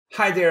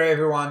Hi there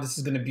everyone, this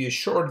is going to be a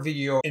short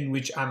video in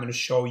which I'm going to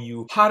show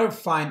you how to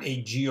find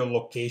a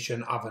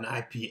geolocation of an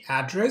IP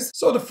address.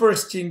 So the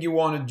first thing you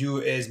want to do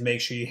is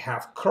make sure you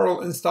have curl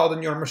installed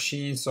on your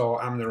machine. So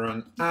I'm going to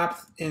run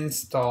apt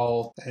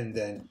install and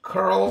then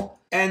curl.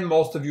 And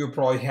most of you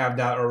probably have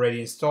that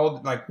already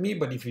installed like me,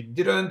 but if you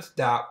didn't,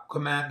 that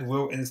command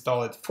will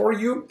install it for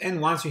you.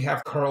 And once you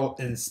have curl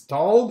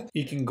installed,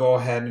 you can go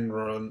ahead and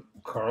run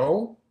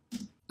curl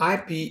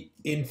ipinfo.io,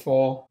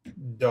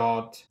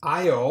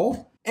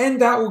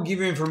 and that will give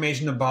you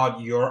information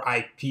about your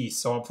IP.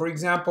 So for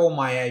example,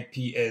 my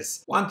IP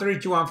is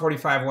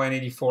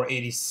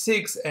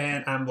 132.145.184.86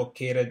 and I'm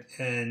located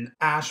in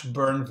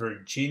Ashburn,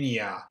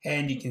 Virginia.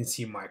 And you can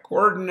see my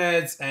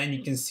coordinates and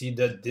you can see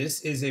that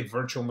this is a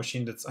virtual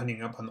machine that's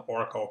running up on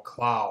Oracle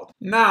Cloud.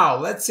 Now,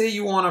 let's say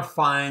you want to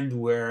find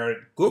where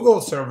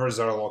Google servers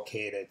are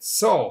located.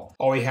 So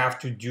all you have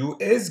to do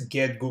is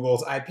get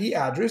Google's IP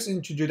address,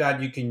 and to do that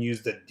you can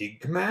use the dig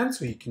command.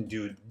 So you can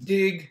do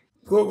dig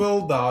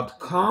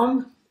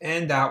google.com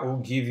and that will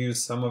give you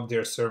some of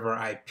their server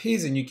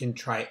IPs, and you can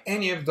try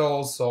any of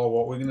those. So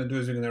what we're going to do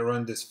is we're going to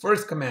run this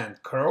first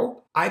command,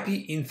 curl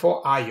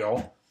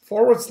ipinfo.io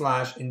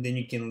 / and then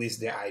you can list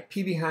the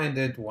IP behind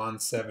it,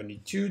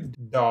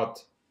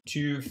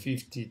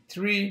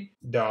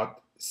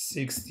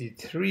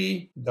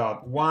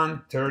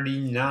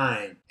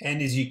 172.253.63.139.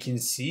 And as you can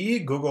see,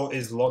 Google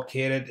is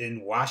located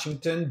in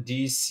Washington,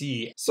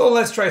 DC. So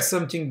let's try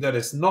something that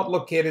is not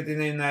located in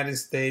the United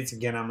States.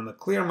 Again, I'm going to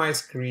clear my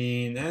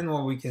screen, and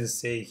what we can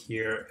say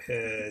here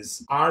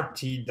is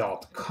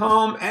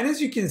rt.com. And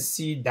as you can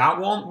see,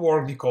 that won't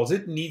work because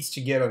it needs to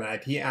get an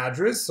IP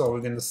address. So we're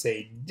going to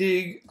say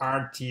dig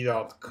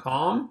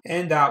rt.com,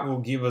 and that will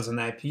give us an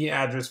IP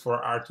address for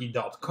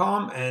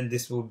rt.com, and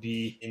this will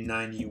be in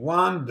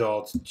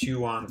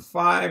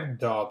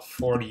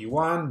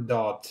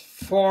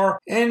 91.215.41.4.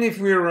 And if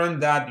we run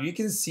that, you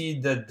can see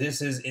that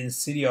this is in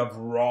city of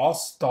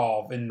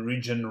Rostov, in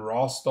region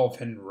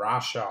Rostov in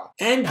Russia.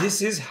 And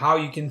this is how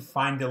you can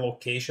find the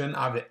location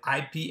of the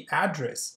IP address.